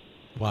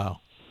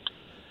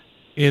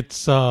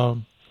 It's,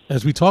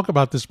 as we talk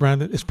about this,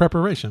 Brandon, it's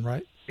preparation,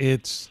 right?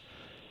 It's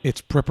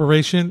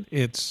preparation.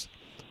 It's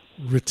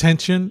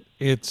retention.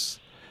 It's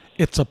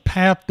a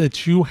path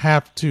that you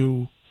have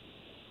to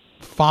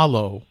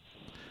follow.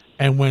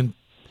 And when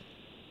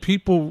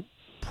people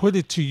put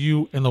it to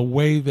you in a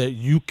way that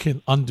you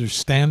can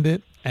understand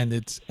it, and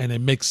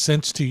it makes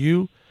sense to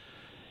you,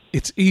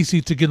 it's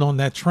easy to get on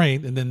that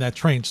train, and then that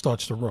train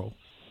starts to roll.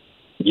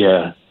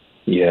 Yeah,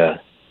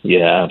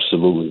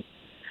 absolutely.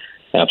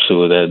 That's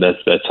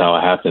how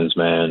it happens,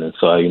 man. And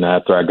so, you know,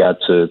 after I got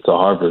to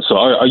Harvard, so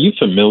are you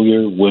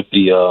familiar with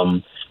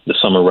the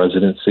summer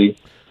residency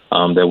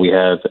that we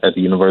have at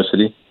the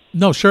university?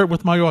 No, share it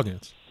with my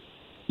audience.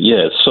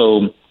 Yeah,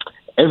 so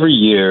every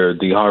year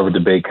the Harvard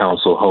Debate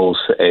Council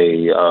hosts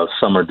a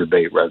summer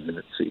debate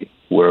residency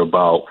where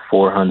about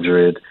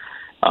 400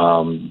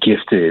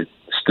 gifted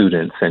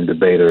students and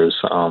debaters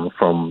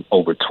from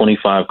over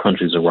 25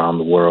 countries around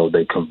the world,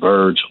 they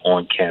converge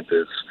on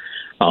campus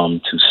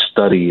to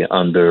study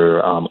under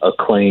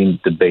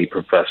acclaimed debate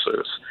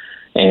professors.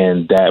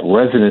 And that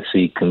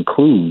residency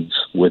concludes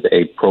with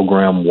a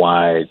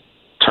program-wide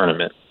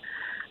tournament.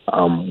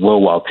 Well,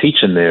 while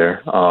teaching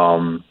there,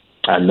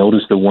 I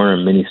noticed there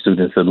weren't many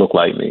students that looked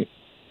like me.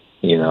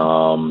 You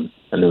know,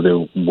 I knew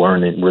there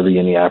weren't really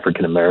any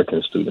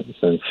African-American students.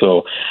 And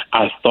so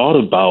I thought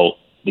about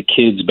the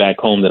kids back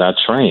home that I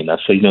trained. I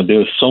said, you know, there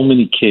are so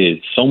many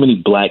kids, so many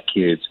black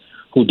kids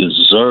who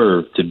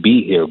deserve to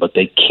be here, but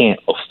they can't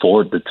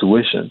afford the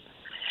tuition.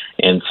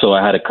 And so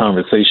I had a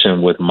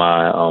conversation with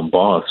my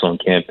boss on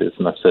campus,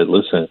 and I said,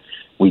 listen,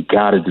 we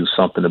got to do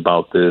something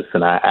about this.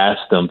 And I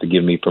asked them to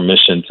give me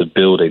permission to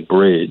build a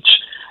bridge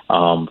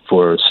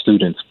for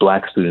students,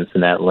 black students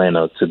in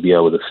Atlanta, to be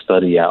able to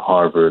study at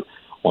Harvard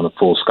on a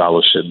full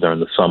scholarship during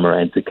the summer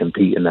and to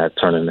compete in that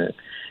tournament.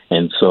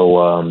 And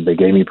so they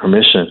gave me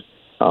permission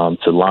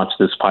to launch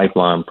this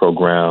pipeline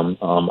program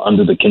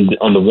under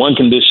one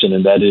condition,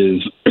 and that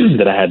is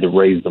that I had to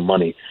raise the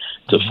money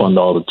to fund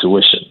all the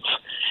tuitions.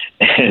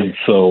 And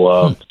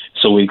so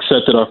so we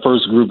accepted our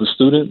first group of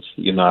students.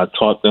 You know, I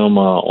taught them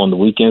on the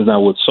weekends.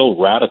 Now, what's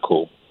so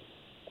radical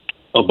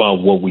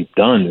about what we've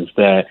done is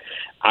that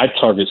I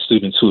target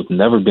students who have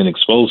never been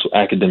exposed to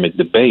academic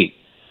debate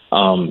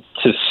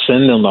to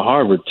send them to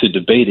Harvard to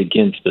debate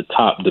against the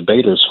top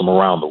debaters from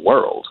around the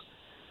world.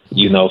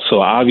 You know,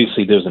 so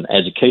obviously there's an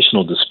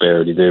educational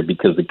disparity there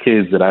because the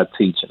kids that I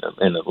teach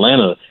in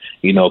Atlanta,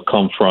 you know,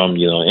 come from,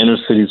 you know, inner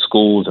city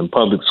schools and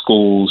public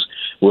schools,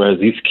 whereas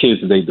these kids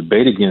that they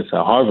debate against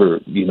at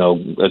Harvard, you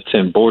know,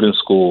 attend boarding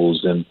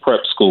schools and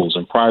prep schools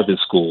and private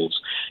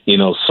schools, you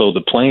know, so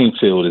the playing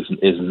field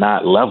is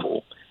not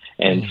level.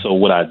 And so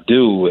what I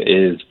do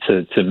is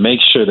to make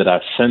sure that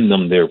I send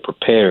them there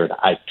prepared.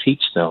 I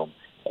teach them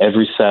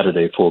every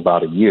Saturday for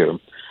about a year.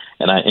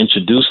 And I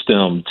introduce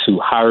them to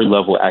higher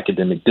level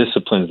academic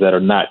disciplines that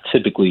are not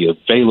typically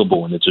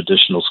available in the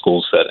traditional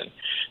school setting.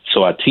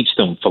 So I teach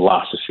them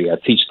philosophy, I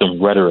teach them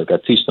rhetoric, I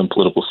teach them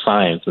political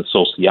science and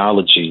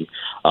sociology,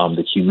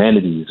 the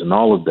humanities and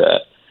all of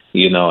that,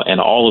 and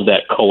all of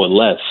that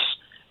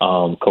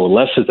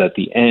coalesces at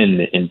the end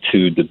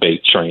into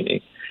debate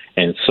training.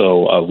 And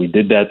so we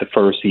did that the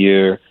first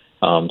year,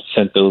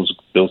 sent those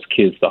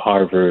kids to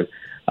Harvard.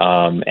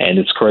 And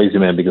it's crazy,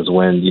 man, because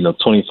when,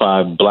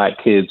 25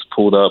 black kids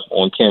pulled up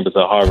on campus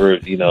at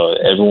Harvard,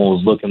 everyone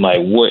was looking like,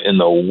 what in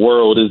the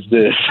world is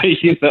this?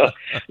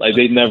 Like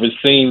they'd never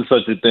seen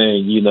such a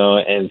thing,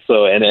 and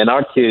so, and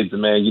our kids,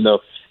 man,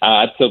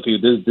 I tell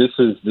people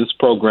this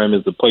program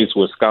is the place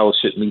where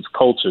scholarship meets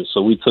culture.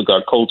 So we took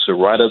our culture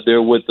right up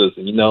there with us.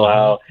 And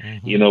how,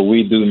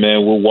 we do,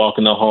 man, we're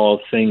walking the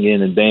halls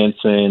singing and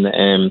dancing.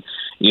 And,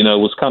 it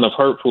was kind of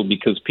hurtful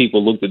because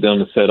people looked at them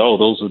and said, oh,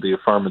 those are the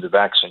affirmative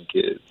action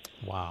kids.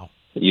 Wow.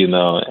 And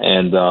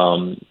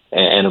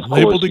of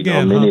labeled course,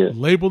 again,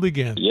 labeled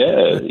again.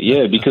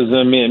 Yeah. Because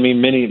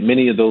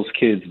many of those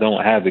kids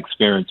don't have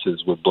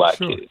experiences with black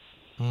kids.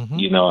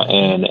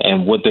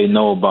 And what they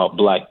know about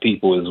black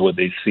people is what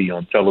they see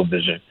on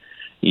television,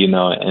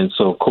 and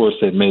so of course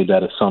they made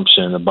that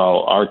assumption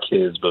about our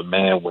kids, but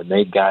man, when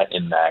they got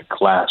in that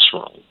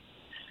classroom,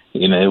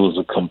 it was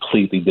a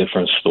completely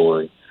different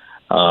story.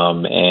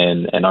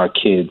 And our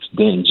kids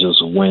didn't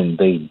just win,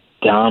 they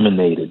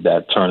dominated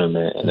that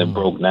tournament and it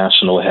broke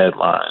national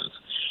headlines.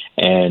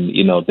 And,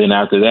 then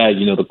after that,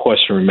 the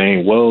question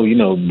remained, well,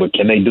 but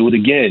can they do it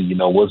again?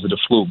 Was it a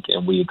fluke?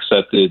 And we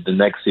accepted the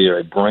next year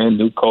a brand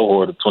new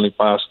cohort of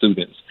 25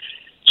 students,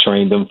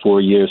 trained them for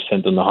a year,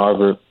 sent them to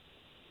Harvard.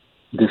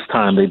 This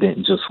time they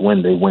didn't just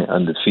win, they went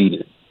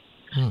undefeated.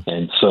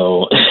 And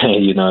so,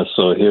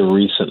 so here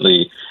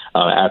recently,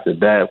 after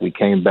that, we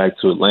came back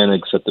to Atlanta,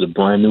 accepted a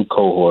brand new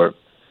cohort,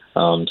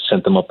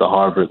 sent them up to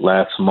Harvard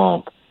last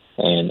month.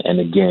 And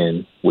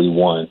again, we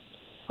won.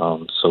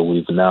 So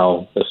we've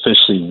now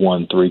officially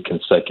won 3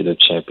 consecutive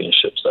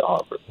championships at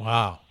Harvard.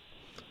 Wow.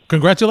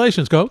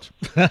 Congratulations, Coach.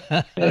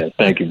 Yeah,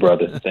 thank you,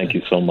 brother. Thank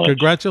you so much.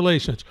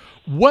 Congratulations.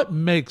 What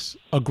makes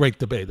a great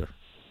debater?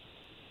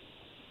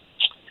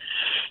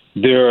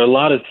 There are a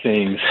lot of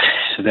things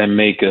that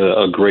make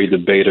a great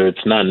debater.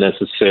 It's not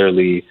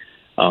necessarily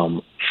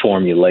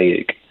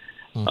formulaic,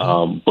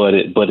 but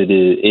it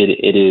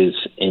is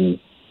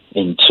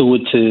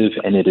intuitive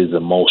and it is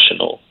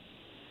emotional.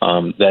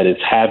 That is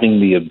having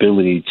the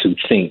ability to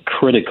think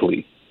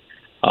critically,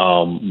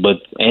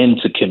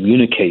 and to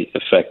communicate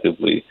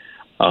effectively,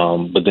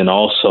 but then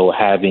also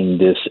having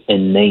this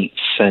innate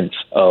sense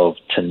of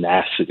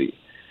tenacity,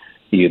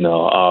 and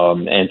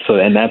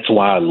that's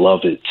why I love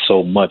it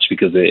so much,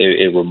 because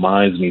it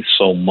reminds me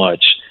so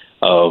much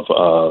of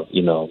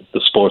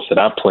the sports that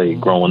I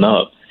played growing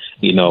up,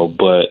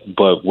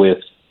 but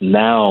with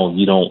now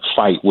you don't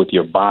fight with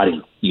your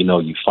body,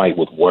 you fight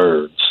with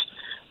words.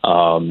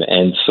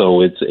 And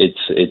so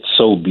it's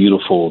so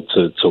beautiful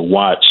to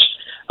watch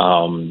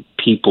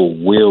people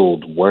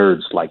wield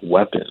words like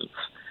weapons,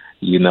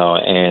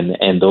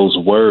 and those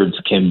words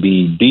can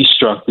be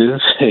destructive,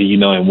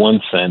 in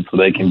one sense, or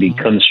they can be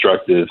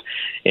constructive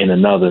in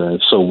another.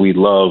 And so we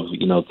love,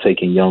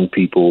 taking young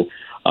people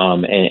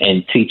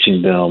and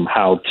teaching them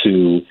how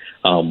to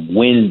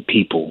win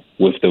people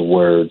with their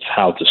words,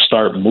 how to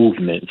start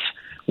movements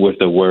with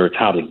their words,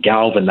 how to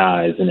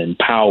galvanize and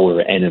empower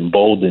and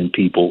embolden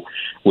people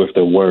with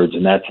their words.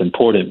 And that's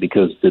important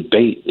because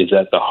debate is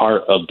at the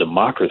heart of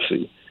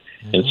democracy.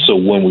 And so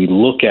when we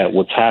look at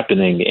what's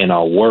happening in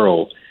our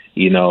world,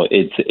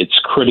 it's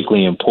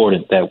critically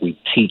important that we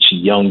teach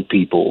young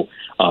people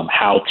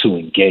how to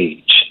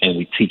engage, and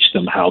we teach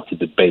them how to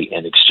debate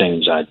and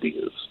exchange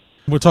ideas.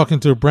 We're talking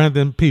to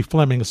Brandon P.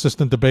 Fleming,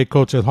 assistant debate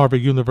coach at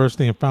Harvard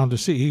University and founder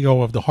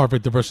CEO of the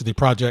Harvard Diversity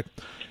Project,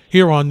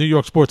 here on New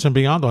York Sports and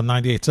Beyond on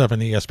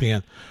 98.7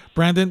 ESPN.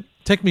 Brandon,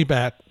 take me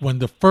back when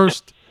the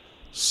first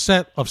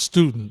set of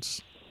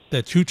students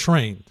that you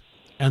trained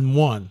and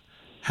won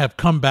have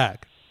come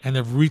back and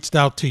have reached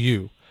out to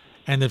you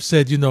and have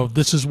said,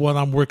 this is what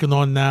I'm working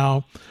on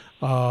now,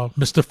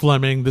 Mr.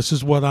 Fleming. This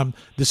is where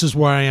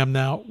I am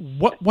now.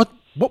 What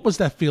was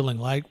that feeling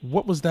like?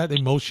 What was that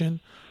emotion?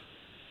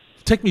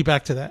 Take me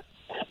back to that.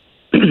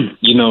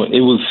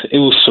 It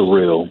was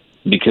surreal,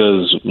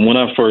 because when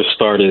I first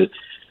started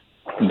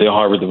the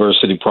Harvard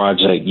Diversity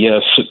Project,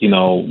 yes,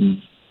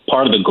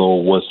 part of the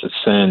goal was to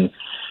send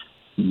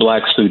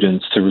black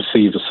students to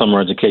receive a summer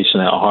education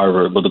at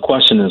Harvard. But the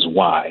question is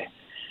why?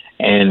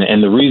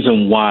 And the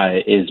reason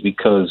why is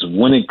because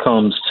when it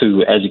comes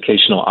to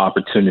educational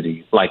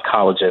opportunity, like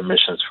college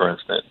admissions, for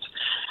instance,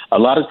 a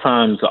lot of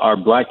times our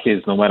black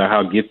kids, no matter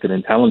how gifted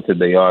and talented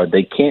they are,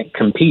 they can't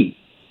compete,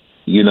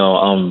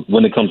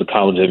 when it comes to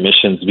college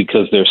admissions,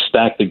 because they're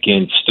stacked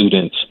against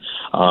students,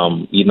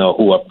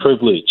 who are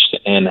privileged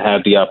and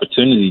have the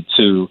opportunity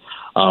to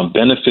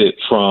benefit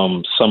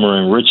from summer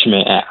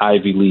enrichment at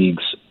Ivy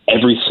Leagues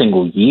every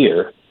single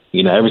year,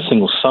 every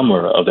single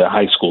summer of their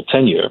high school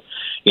tenure,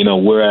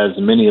 whereas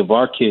many of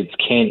our kids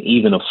can't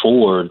even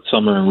afford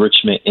summer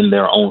enrichment in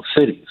their own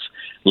cities,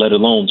 let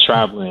alone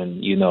traveling,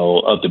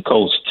 up the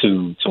coast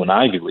to an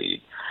Ivy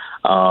League.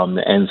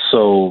 And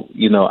so,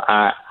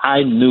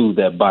 I knew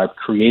that by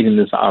creating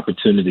this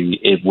opportunity,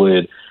 it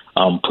would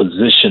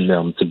position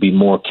them to be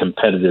more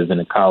competitive in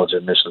the college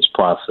admissions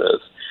process.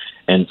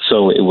 And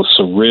so it was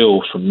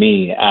surreal for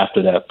me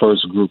after that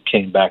first group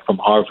came back from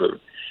Harvard,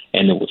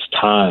 and it was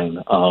time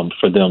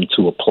for them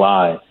to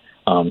apply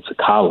to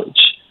college,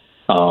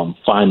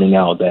 finding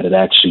out that it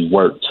actually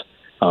worked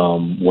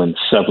when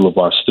several of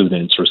our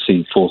students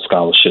received full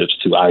scholarships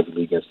to Ivy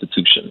League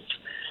institutions.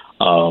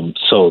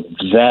 So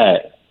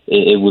that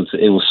it was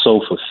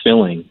so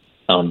fulfilling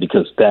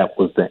because that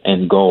was the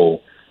end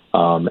goal.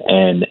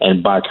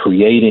 And by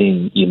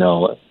creating,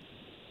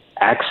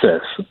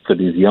 access for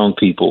these young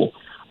people,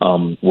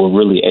 we're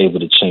really able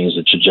to change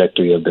the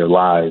trajectory of their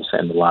lives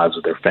and the lives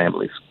of their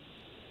families.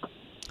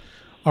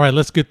 All right,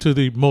 let's get to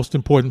the most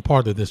important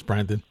part of this,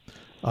 Brandon.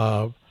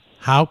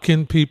 How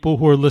can people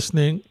who are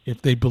listening,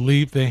 if they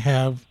believe they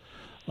have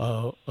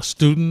a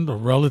student, a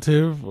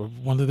relative, or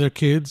one of their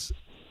kids,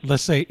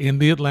 let's say in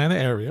the Atlanta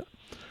area,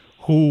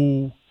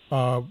 who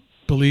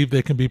believe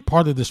they can be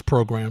part of this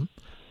program,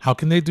 how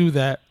can they do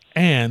that?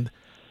 And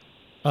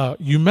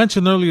you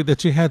mentioned earlier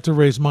that you had to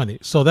raise money.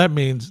 So that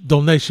means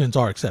donations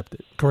are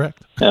accepted,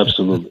 correct?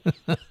 Absolutely.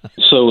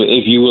 So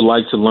if you would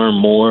like to learn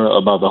more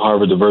about the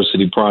Harvard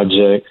Diversity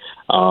Project,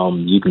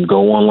 you can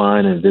go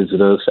online and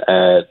visit us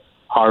at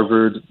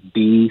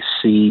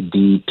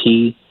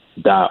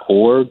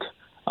harvarddcdp.org.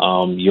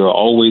 You're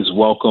always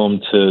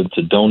welcome to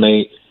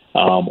donate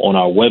on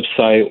our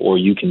website, or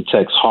you can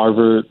text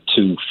Harvard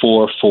to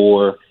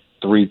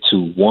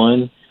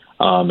 44321.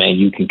 And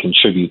you can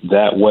contribute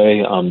that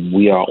way.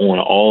 We are on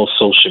all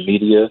social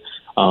media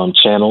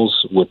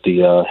channels with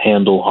the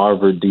handle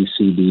Harvard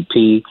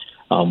DCDP.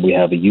 We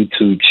have a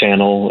YouTube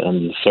channel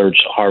and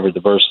search Harvard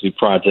Diversity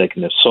Project,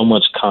 and there's so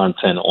much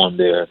content on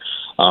there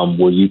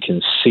where you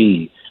can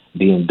see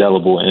the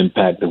indelible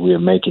impact that we are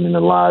making in the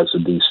lives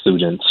of these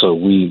students. So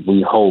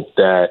we hope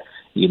that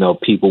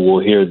people will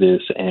hear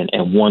this and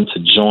want to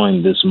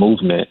join this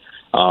movement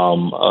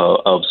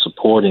of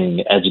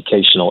supporting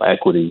educational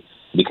equity,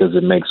 because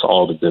it makes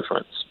all the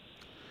difference.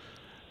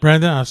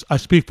 Brandon, I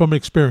speak from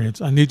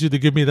experience. I need you to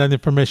give me that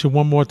information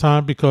one more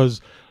time, because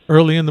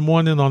early in the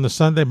morning on the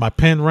Sunday, my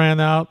pen ran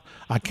out.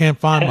 I can't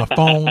find my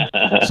phone.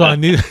 So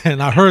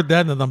and I heard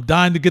that, and I'm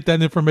dying to get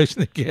that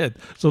information again.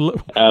 So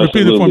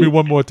repeat it for me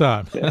one more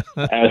time.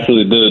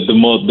 Absolutely.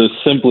 The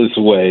simplest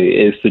way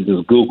is to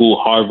just Google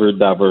Harvard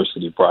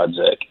Diversity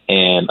Project,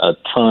 and a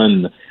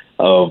ton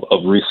of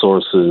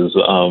resources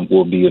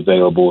will be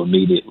available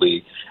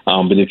immediately.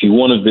 But if you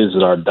want to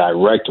visit our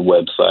direct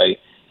website,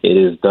 it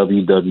is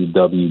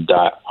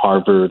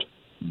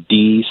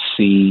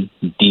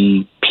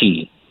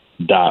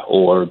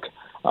www.harvarddcdp.org.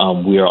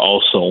 We are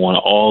also on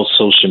all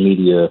social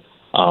media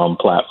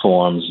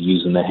platforms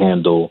using the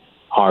handle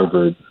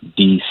Harvard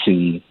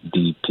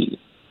DCDP.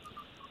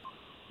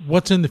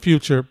 What's in the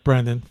future,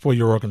 Brandon, for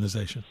your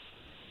organization?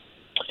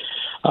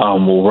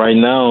 Well, right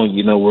now,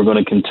 we're going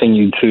to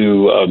continue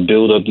to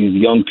build up these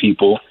young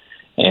people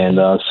and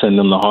send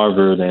them to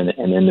Harvard. And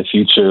in the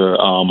future,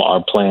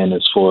 our plan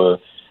is for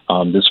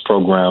this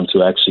program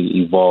to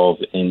actually evolve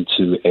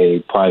into a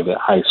private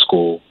high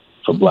school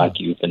for Black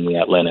youth in the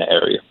Atlanta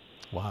area.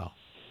 Wow.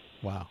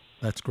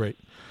 That's great.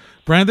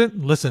 Brandon,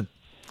 listen,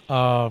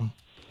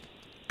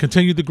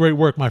 continue the great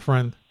work, my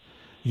friend.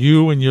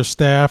 You and your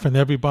staff and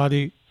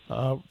everybody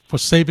for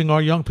saving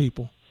our young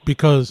people,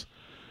 because,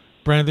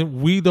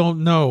 Brandon, we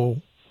don't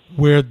know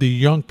where the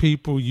young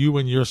people you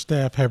and your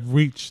staff have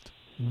reached,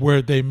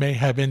 where they may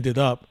have ended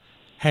up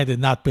had it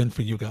not been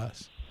for you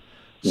guys.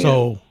 Yeah.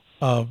 So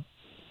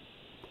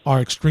our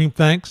extreme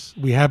thanks.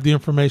 We have the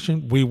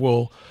information. We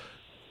will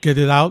get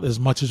it out as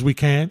much as we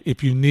can.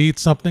 If you need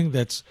something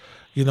that's,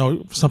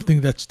 something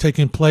that's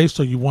taking place,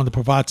 or you want to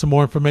provide some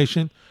more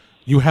information,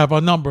 you have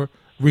our number.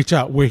 Reach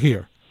out. We're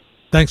here.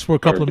 Thanks for a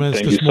couple of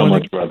minutes this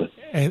morning. Thank you so much, brother.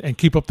 And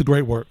keep up the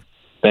great work.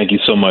 Thank you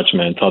so much,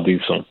 man. Talk to you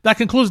soon. That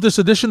concludes this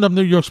edition of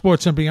New York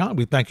Sports and Beyond.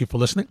 We thank you for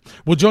listening.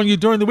 We'll join you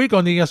during the week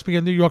on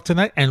ESPN New York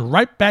Tonight, and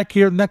right back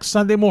here next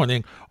Sunday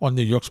morning on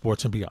New York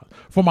Sports and Beyond.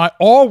 For my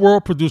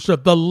all-world producer,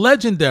 the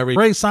legendary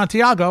Ray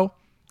Santiago,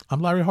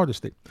 I'm Larry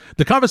Hardesty.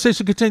 The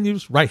conversation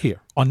continues right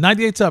here on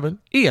 98.7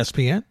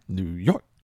 ESPN New York.